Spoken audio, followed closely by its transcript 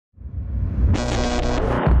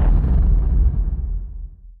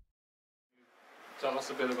us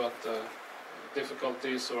a bit about the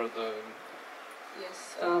difficulties or the...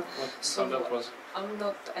 Yes, so that was? I'm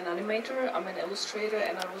not an animator, I'm an illustrator,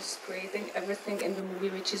 and I was creating everything in the movie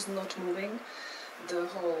which is not moving. The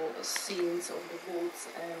whole scenes of the woods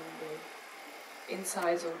and the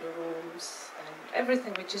insides of the rooms and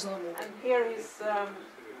everything which is not moving. And here he's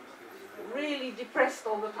really depressed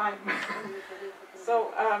all the time. So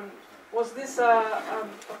was this a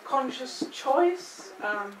conscious choice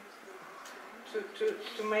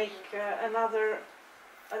to make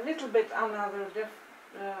a little bit another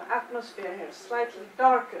atmosphere here, slightly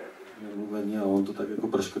darker? Mluvení a on to tak jako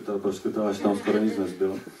proškrtal, až tam skoro nic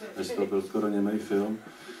nezbylo, až to byl skoro němej film.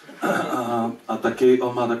 A taky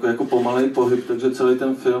on má takový jako pomalej pohyb, takže celý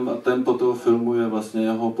ten film a tempo toho filmu je vlastně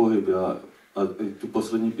jeho pohyb. A tu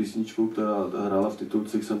poslední písničku, která hrála v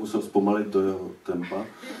titulcích, jsem musel zpomalit do jeho tempa,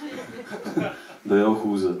 do jeho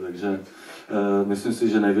chůze. Takže myslím si,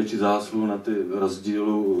 že největší zásluhu na ty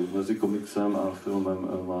rozdílu mezi komiksem a filmem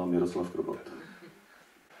má Miroslav Krobot.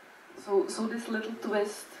 So this little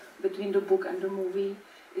twist between the book and the movie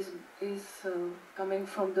is coming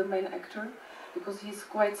from the main actor, because he's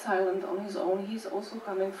quite silent on his own. He's also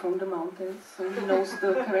coming from the mountains, so he knows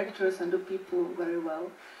the characters and the people very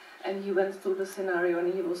well. And he went through the scenario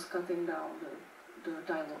and he was cutting down the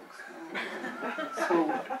dialogues.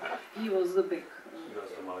 So he was the big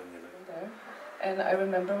there. And I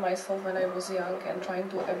remember myself when I was young and trying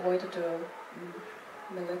to avoid the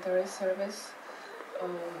military service.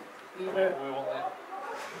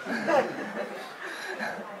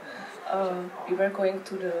 We were going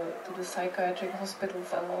to the psychiatric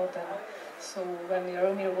hospitals a lot, and so when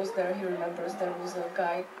Jaromír was there, he remembers there was a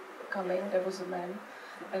guy coming. There was a man,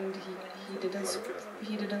 and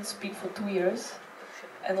he didn't speak for 2 years,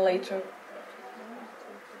 and later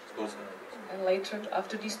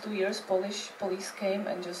after these 2 years, police came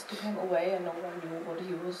and just took him away, and no one knew what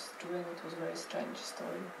he was doing. It was a very strange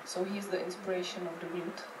story. So he's the inspiration of the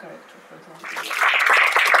Root character, for example.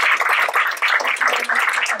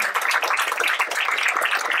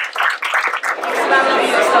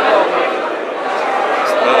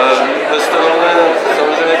 Ve Stockholmu je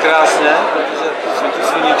samozřejmě krásně, protože svítí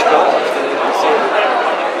sluníčko,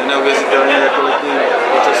 je neuvěřitelně jako letní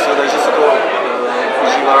počasí, takže si to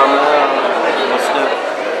užíváme a vlastně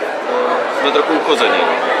jsme trochu uchození.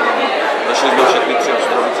 Zašli jsme všechny 3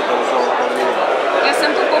 ostrovy, co tady jsou. Já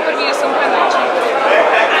jsem tu poprvé, já jsem Pranáček.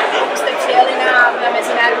 Jste přijeli na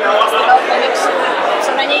mezinárodní festival komiksu.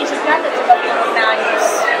 Co na něj říkáte třeba porovnání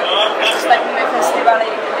s ostatními festivaly,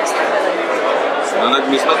 kde jste byli? No tak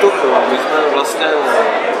my jsme vlastně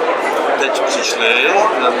teď přišli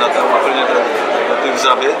na tam úplně do ty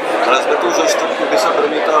vřavy, ale jsme tu už od čtvrtku, kdy se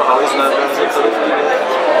promítal Alois Nebel, že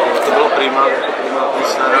to bylo prima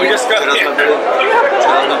atmosféra. Včera jsme byli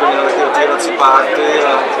na takové otvírací party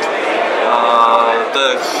a to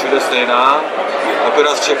je všude stejná.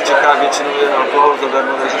 Akorát v Čechách většinou je alkohol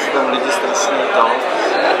zadarmo, takže se tam lidi strašně tam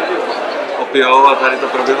opijou a tady to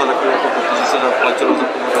proběhlo takový jako protože se zaplatilo,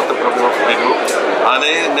 za to proběhlo v klidu. A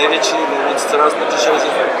největší, co nás potěšilo, že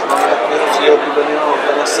máme takového svého oblíbeného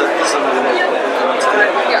pana Sereta, se jmenuje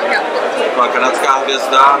taková kanadská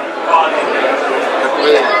hvězda,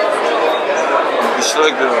 takový, když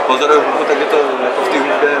člověk pozoruje hudbu, tak je to jako v té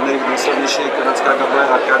hudbě nejslavnější kanadská kapela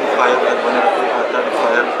Arcade Fire, tak on je takový Arcade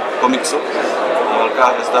Fire komiksu. Velká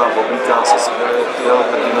hvězda, oblíká se skvěle, tyhle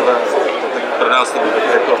hrdinové, tak pro nás to bude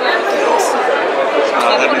jako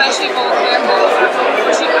jako naživo, jako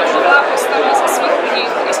živá postava ze svých lidí.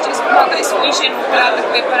 Ještě má tady svou ženu, která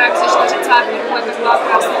tak vypadá jak ze 40. a taková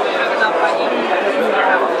krásně vypravená paní.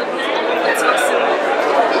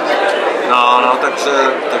 No,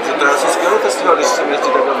 takže to je asi skvělý festival, když jsem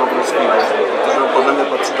jezdí takhle obrovský, protože podle mě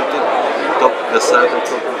patří do těch top 10, jako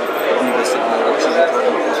první 10 nejlepších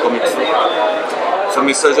výtvarů komiksů. Jsem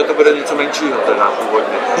myslel, že to bude něco menšího teda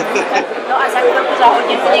původně. No a za chvilku za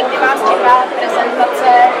hodně kdy vás čeká prezentace,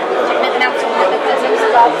 řeknete nám, co budete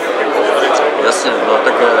prezentovat? Jasně, no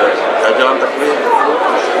tak já dělám takový,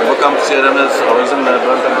 nebo kam přijedeme s Aloisem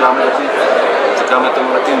Nebelem, tak děláme takový, říkáme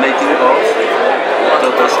tomu takový making of. Je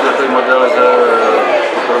to trošku takový model, že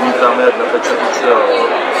promítáme jak na pečetiči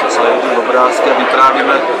a sledujeme obrázky a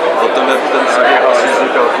vyprávíme o tom, jak ten příběh vlastně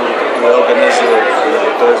vznikal, tu jeho genezi,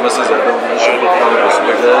 to, jak jsme se zjednou vyšli potkáme v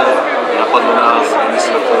hospodě, napadlo nás,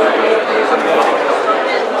 myslíme to,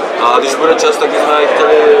 a když bude čas, tak jsme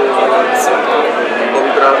chtěli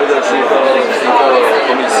povyprávět, jak vznikal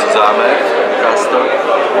komiks Zámek, Castle,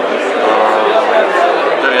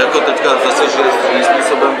 který jako teďka zase žije svým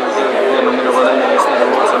způsobem, protože je nominovaný na místní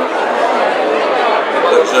domů cenu.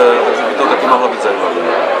 Takže by to taky mohlo být zajímavé.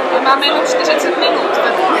 My máme jenom 40 minut.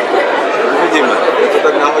 Uvidíme, je to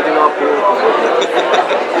tak na hodinu a půl.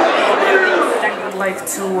 I would like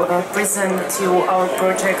to present you our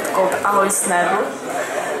project called Alois Nebel.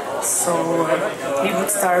 So we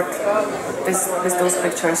would start with those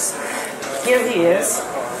pictures. Here he is.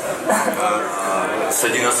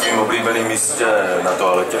 Sedí na svým oblíbeném místě na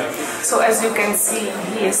toaletě. So as you can see,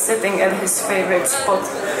 he is sitting at his favorite spot,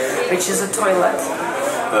 which is a toilet.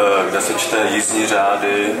 Kde se čte jízdní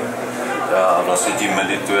řády a vlastně tím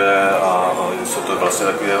medituje a jsou to vlastně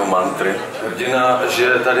takové jeho mantry. Hrdina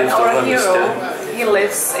žije tady v tomhle místě. He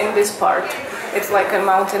lives in this part. It's like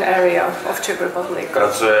a mountain area of Czech Republic.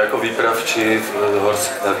 Pracuje jako výpravčí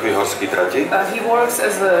v takové horské trati. He works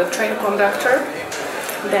as a train conductor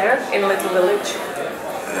there in Little Village.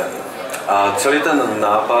 A celý ten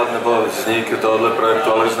nápad nebo vznik tohoto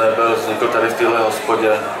projektu Alois Nebel vznikl tady v téhle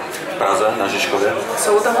hospodě v Praze na Žižkově.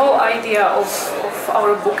 So the whole idea of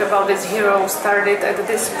our book about this hero started at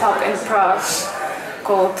this pub in Prague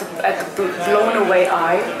called at Blown Away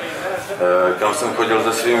Eye. Kam jsem chodil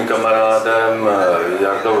se svým kamarádem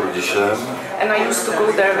Jardou Rudišem. And I used to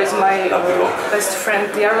go there with my best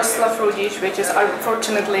friend Jaroslav Rudiš, which is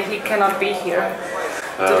unfortunately he cannot be here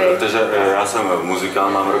today. Protože já jsem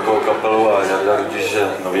muzikant, mám rockovou kapelu a Jarda Rudiš je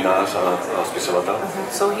novinář a spisovatel.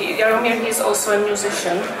 So Jaromír, he is also a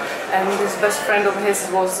musician, and this best friend of his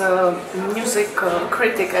was a music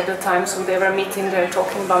critic at the time, so they were meeting there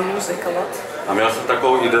talking about music a lot. A měl jsem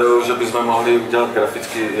takovou ideu, že bychom mohli udělat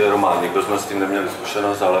grafický román. Nikdo jsme s tím neměli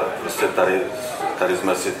zkušenost, ale prostě tady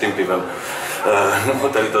jsme si tím pivem,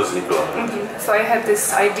 tady to vzniklo. So I had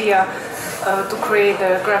this idea to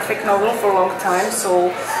create a graphic novel for a long time,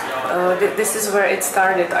 so this is where it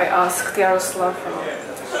started. I asked Jaroslav.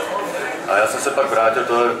 A já jsem se pak vrátil,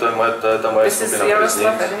 to je ta moje skupina. This is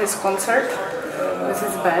Jaroslav at his concert with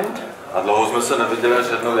his band. A dlouho jsme se neviděli, až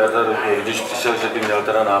jednou Jarda Rudiš přišel, že by měl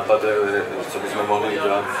teda nápad, co bychom mohli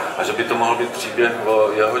udělat. A že by to mohl být příběh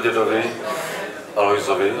o jeho dědovi,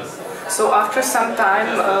 Aloisovi. So after some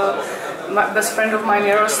time, my best friend of mine,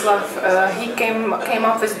 Jaroslav, he came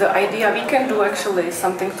up with the idea we can do actually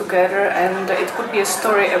something together, and it could be a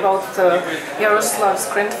story about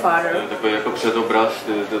Jaroslav's grandfather. Takový jako předobraz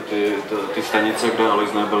ty stanice, kde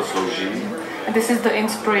Alois Nebel slouží. And this is the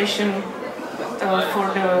inspiration for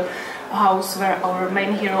the house where our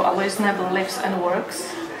main hero Alois Nebel lives and works.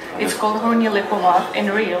 It's called Horní Lipová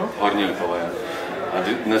in real. Horní Lipová. A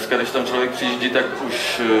dneska, když tam člověk přijíždí, tak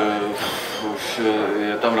už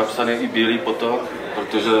je tam napsaný i Bílý potok,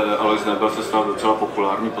 protože Alois Nebel se stal docela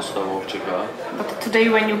populární postavou v Čechách. But today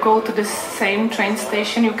when you go to the same train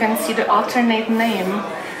station, you can see the alternate name,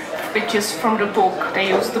 which is from the book.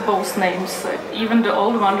 They use both names, even the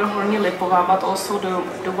old one, the Horní Lipová, but also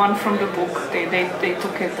the one from the book. They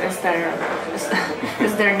took it as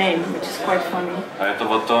their name, which is quite funny. A je to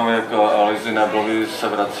o tom, jak Aloisi Nebelovi se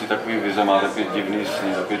vrací takový vize, má takový divný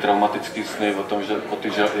sny, takový traumatický sny o tom, že po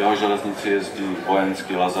ty jeho železnici jezdí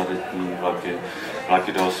vojenský lazaretní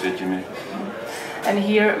vlaky do Osvětimi. And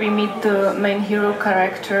here we meet the main hero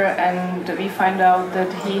character, and we find out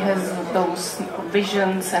that he has those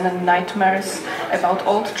visions and nightmares about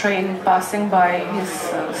old train passing by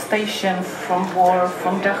his station from war,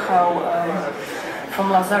 from Dachau,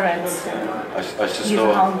 from Lazarets. He's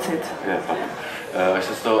haunted. Až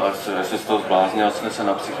se z toho zblázní a se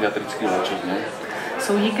na psychiatrický léčebně.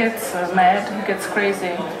 So he gets mad, he gets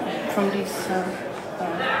crazy from these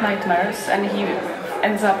nightmares, and he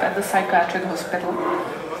ends up at the psychiatric hospital.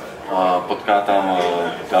 A potká tam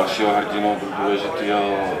dalšího hrdinu, důležitýho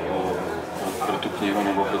pro tu knihu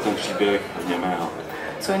nebo pro ten příběh němého.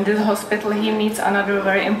 So in this hospital he meets another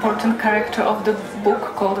very important character of the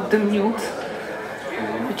book called the mute,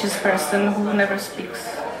 which is a person who never speaks.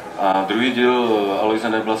 A druhý díl Aloise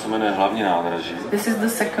Nebela se jmenuje Hlavní nádraží. This is the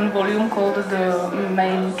second volume called the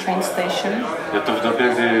main train station. Je to v době,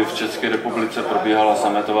 kdy v České republice probíhala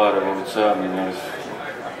sametová revoluce a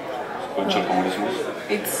skončil komunismus.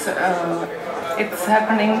 It's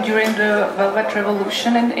happening during the Velvet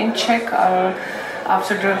Revolution in Czech.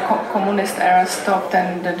 After the communist era stopped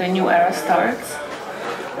and the new era starts.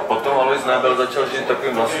 A potom Alois Nebel začal žít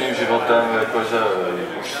takovým vlastním životem, jakože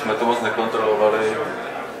už jsme to moc nekontrolovali.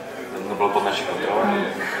 Nebylo pod naší kontrolou.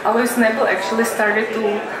 Alois Nebel actually started to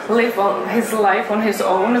live his life on his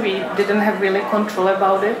own. We didn't have really control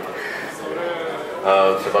about it.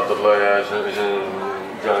 Třeba tohle je, že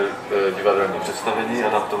dělali divadelní představení,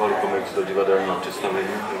 adaptovali komiks do divadelního představení.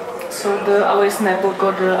 So the Alois Nebel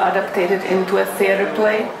got adapted into a theater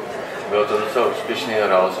play. Bylo to docela úspěšný,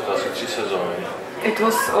 hrálo se to asi 3 sezóny. It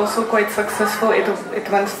was also quite successful. It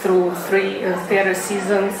went through 3 theater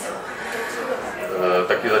seasons.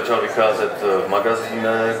 Taky začal vycházet v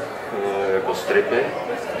magazínech jako stripy.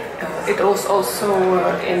 It was also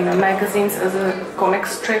in magazines as a comic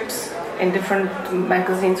strips in different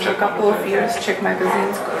magazines for a couple of years, Czech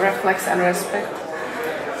magazines, Reflex and Respect.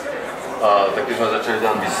 A taky jsme začali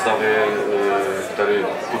dělat výstavy, které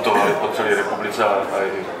putovaly po celé republice a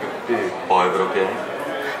i po Evropě.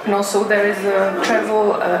 And also there is a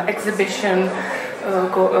travel exhibition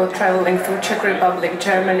traveling through Czech Republic,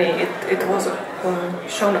 Germany. It was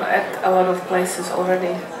shown at a lot of places already.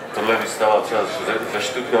 Tohle je výstava třeba ze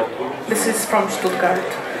Stuttgartu. This is from Stuttgart.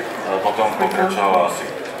 A potom pokračovala asi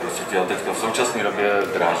 10 let, teďka v současné době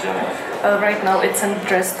v Drážďanech. Right now it's in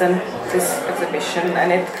Dresden, this exhibition,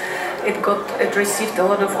 and it received a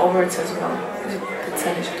lot of awards as well.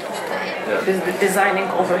 It's designing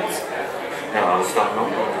awards.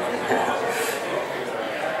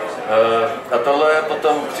 A tohle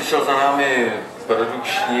potom přišel za námi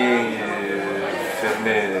produkční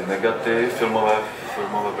firmy Negativ, filmové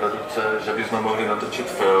produkce, že bychom mohli natočit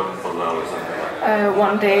film podle Aloise.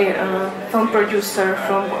 One day film producer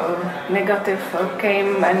from Negativ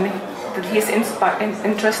came and he's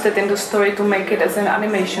interested in the story to make it as an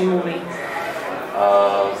animation movie.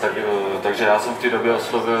 Takže já jsem v té době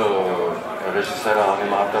oslovil režiséra a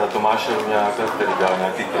animátora Tomáše Luňáka, který dělal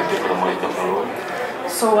nějaký kliky pro moji kapelu.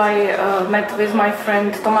 So I met with my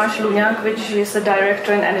friend Tomáš Luňák, which is a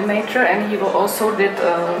director and animator, and he also did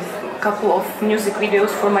a couple of music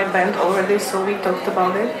videos for my band already, so we talked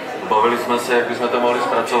about it. Bavili jsme se, jak bychom to mohli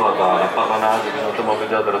zpracovat a napadla nás, že bychom to mohli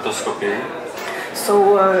dělat rotoskopii.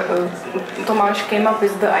 So Tomáš came up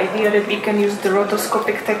with the idea that we can use the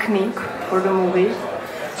rotoscopic technique for the movie.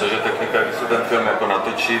 Což je technika, kdy se ten film jako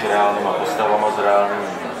natočí s reálnýma postavama, s reálným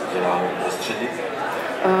prostředí.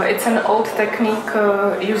 It's an old technique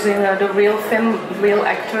using the real film, real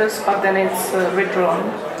actors, but then it's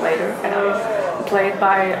redrawn later and played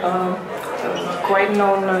by a quite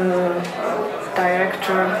known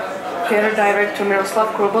director Miroslav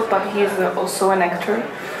Krobot, but he is also an actor.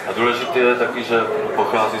 A důležité je taky, že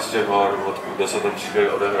pochází z těch hor, kde se ten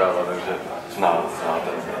příběh odehrává, takže zná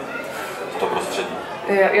to prostředí.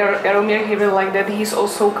 Jaromír, he will like that. He's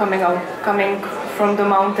also coming from the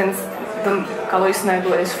mountains. Alois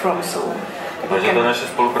Nebel is from, so. Takže ta naše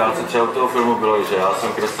spolupráce třeba u toho filmu bylo, že já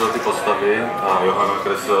jsem kreslil ty postavy a Johana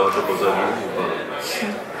kreslila to pozadí.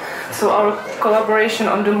 So our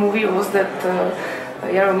collaboration on the movie was that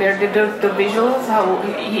Jaromír did the visuals, how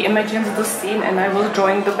he imagines the scene, and I was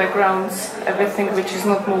drawing the backgrounds, everything which is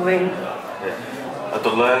not moving. A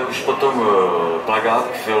tohle je už potom plakát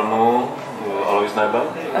k filmu Alois Nebel.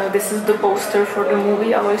 This is the poster for the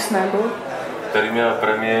movie Alois Nebel, který měl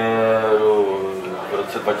premiéru v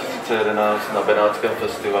roce 2011 na Benátském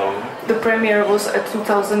festivalu. The premiere was at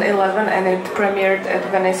 2011 and it premiered at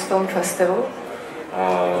Venice Film Festival.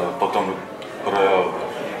 Potom projel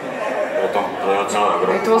celou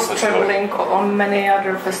Evropu. It was traveling on many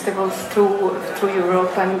other festivals through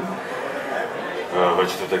Europe and ve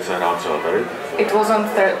čtvrtek se hrál třeba tady. It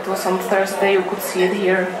was on Thursday, you could see it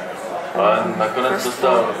here. Ale nakonec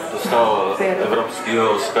dostal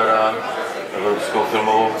evropskýho Oscara, evropskou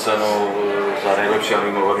filmovou cenu za nejlepší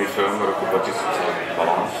animovaný film roku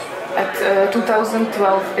 2012. At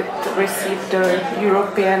 2012 it received the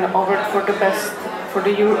European award for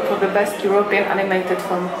the best European animated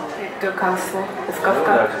film, The Castle of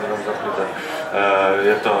Kafka.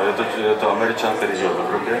 Je to Američan, který žije v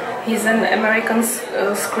Evropě. He's an American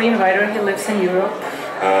screenwriter, he lives in Europe.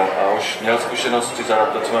 A už měl zkušenosti s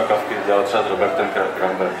adaptacemi Kafky, dělal třeba s Robertem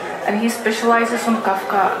Krambergem. And he specializes on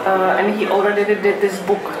Kafka, and he already did this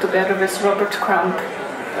book together with Robert Crumb.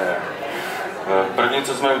 První,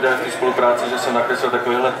 co jsme udělali v té spolupráci, že jsem nakreslil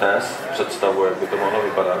takovýhle test, představu, jak by to mohlo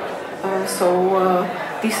vypadat.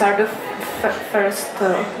 These are the first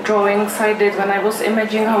drawings I did when I was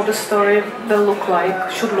imagining how the story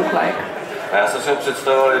should look like. A já jsem si ho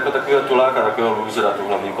představoval jako takového tuláka, takového losera, tu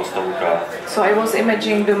hlavní postavu K. So I was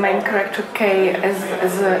imagining the main character K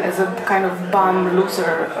as a kind of bum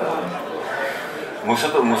loser.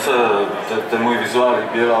 Ten můj vizuál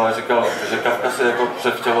líbil, ale říkal, že Kafka se jako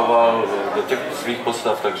převtěloval do těch svých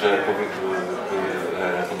postav, takže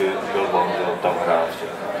jakoby byl on, tam hrál.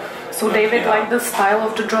 So David liked the style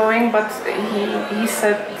of the drawing, but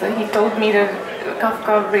he told me that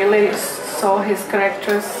Kafka really saw his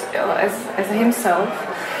characters as himself.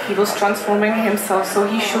 He was transforming himself, so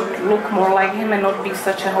he should look more like him and not be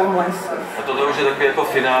such a homeless. A tohle už je takový jako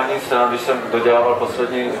finální strán, když jsem dodělával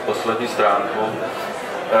poslední stránku,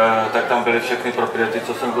 tak tam byly všechny propriety,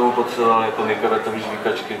 co jsem k tomu potřeboval, jako nikoretové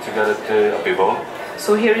žvíkačky, cigarety a pivo.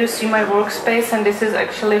 So here you see my workspace, and this is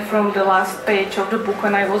actually from the last page of the book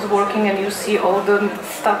when I was working, and you see all the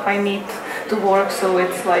stuff I need to work. So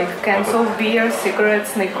it's like cans of beer,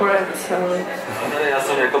 cigarettes, nicorettes. Já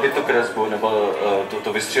jsem jakoby tu kresbu nebo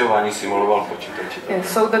to vystřihování simuloval v počítači. Yeah,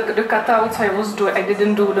 so the cutouts I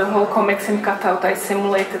didn't do the whole comics in cutout. I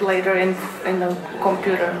simulated later in the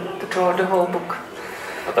computer to draw the whole book.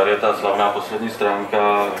 A tady je ta slavná poslední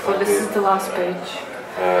stránka. So this is the last page.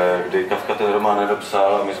 Kdy Kafka ten román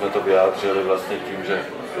nedopsal a my jsme to vyjádřili vlastně tím, že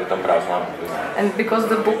je tam prázdná bublina. And because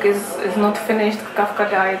the book is not finished, Kafka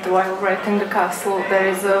died while writing The Castle. There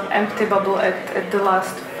is an empty bubble at the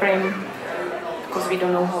last frame, because we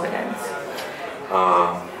don't know how it ends.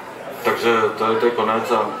 Takže to je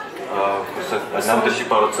konec a ať nám drží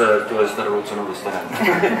palce, tu Eisnerovou cenu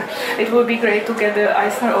dostaneme. It will be great to get the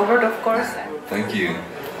Eisner Award, of course. Thank you.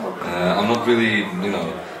 I'm not really,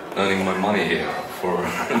 earning my money here for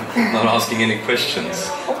not asking any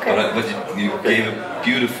questions. Okay. But you gave a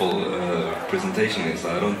beautiful presentation, so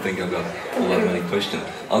I don't think I've got all that many questions.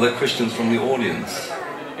 Are there questions from the audience?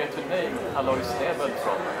 Did you get to name Alois Nebel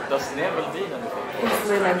from? Does Nebel mean anything?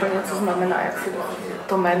 Jestli Nebel něco znamená, jak si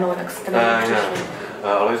to jméno, jak se to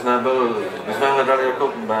Alois Nebel, my jsme hledali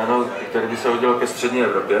jako jméno, které by se hodilo ke střední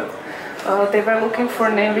Evropě. They were looking for a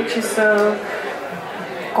name which is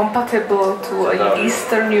compatible to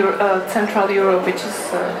Eastern Central Europe, which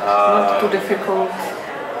is not too difficult.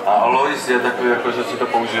 A Alois je takový, jako, že si to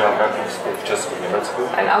používá v Rakousku, v Česku, v Německu.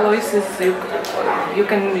 And Alois is, you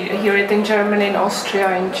can hear it in Germany, in Austria,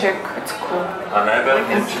 in Czech, it's cool. A Nebel v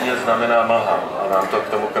němčině znamená mlha a nám to k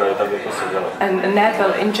tomu kraji tak jako sedělo. And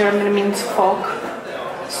Nebel in German means fog,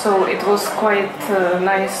 so it was quite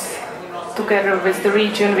nice together with the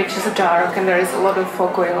region which is dark and there is a lot of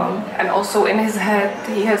fog going on. And also in his head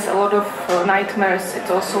he has a lot of nightmares.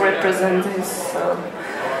 It also represents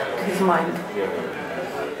his mind.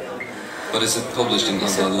 But is it published in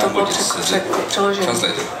other languages? Is it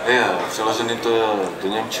translated? Yeah, přeložený to je do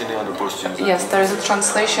němčiny a do polštiny. Yes, there is a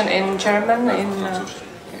translation in German, in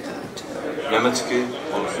německy.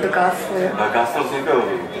 The Castle. Castle vznikl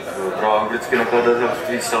pro anglické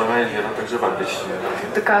nakladatelství Salome, takže v angličtině.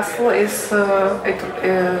 The Castle is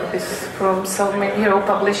from Self-Made Hero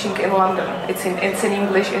Publishing in London. It's in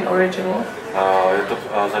English in original.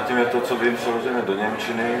 A zatím je to, co vím, přeložené do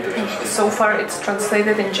němčiny, do češtiny. So far it's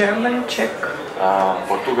translated in German, Czech,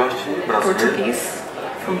 Portuguese.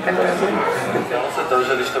 Dělalo se to,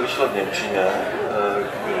 že když to vyšlo v němčině,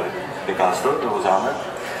 The Castle, nebo zámek.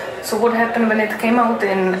 So what happened when it came out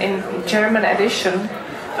in German edition?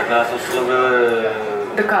 Tak nás oslovili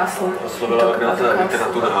The Castle. Oslovila organizace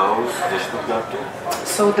Literatur House ze Stuttgartu.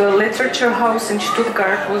 So the Literature House in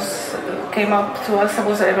Stuttgart came up to us and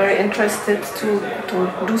was very interested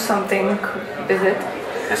to do something with it.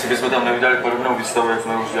 Jestli bychom tam neudělali podobnou výstavu, jak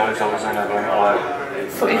jsme už dělali s Aloisem Nebelem, ale...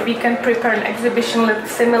 So if we can prepare an exhibition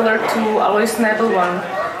similar to Alois Nebel one,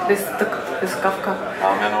 this Kafka.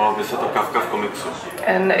 A jmenovalo by se to Kafka v komiksu.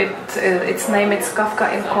 And its name is Kafka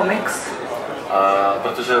in Comics. A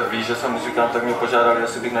protože ví, že jsem muzikant, tak mě požádali,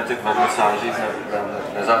 jestli bych na těch vernisážích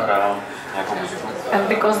nezahrál nějakou muziku. And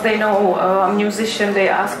because they know I'm a musician, they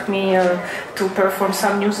asked me to perform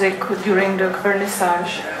some music during the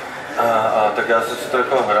vernissage. Tak já jsem si to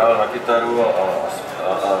jako hrál na kytaru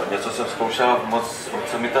a něco jsem zkoušel, moc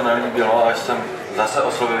se mi to nelíbilo, až jsem zase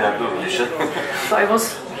oslovil nějakou výše. So I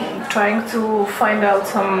was trying to find out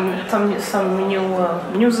some new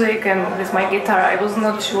music, and with my guitar I was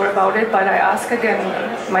not sure about it, but I asked again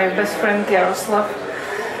my best friend Jaroslav.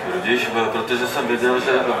 Protože jsem věděl,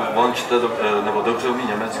 že on čte nebo dobře umí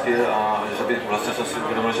německy a že by vlastně jsem si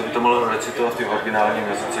uvědomil, že by to mohl recitovat v tom originálním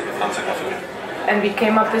jazyce Franze Kafky. And we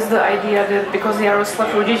came up with the idea that because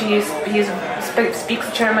Jaroslav Rudiš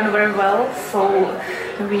speaks German very well, so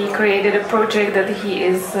we created a project that he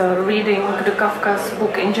is reading the Kafka's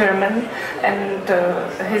book in German, and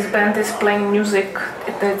his band is playing music.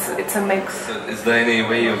 It's a mix. Is there any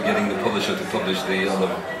way of getting the publisher to publish the other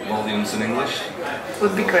volumes in English?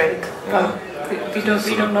 Would be great. Yeah.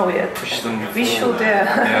 We don't know yet. We should,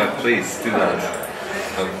 yeah. Yeah, please do that.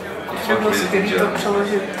 Bylo skvělé to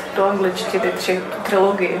přeložit do angličtiny, tu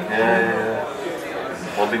trilogii.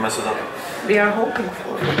 Modlíme se za to. We are hoping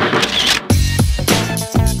for it.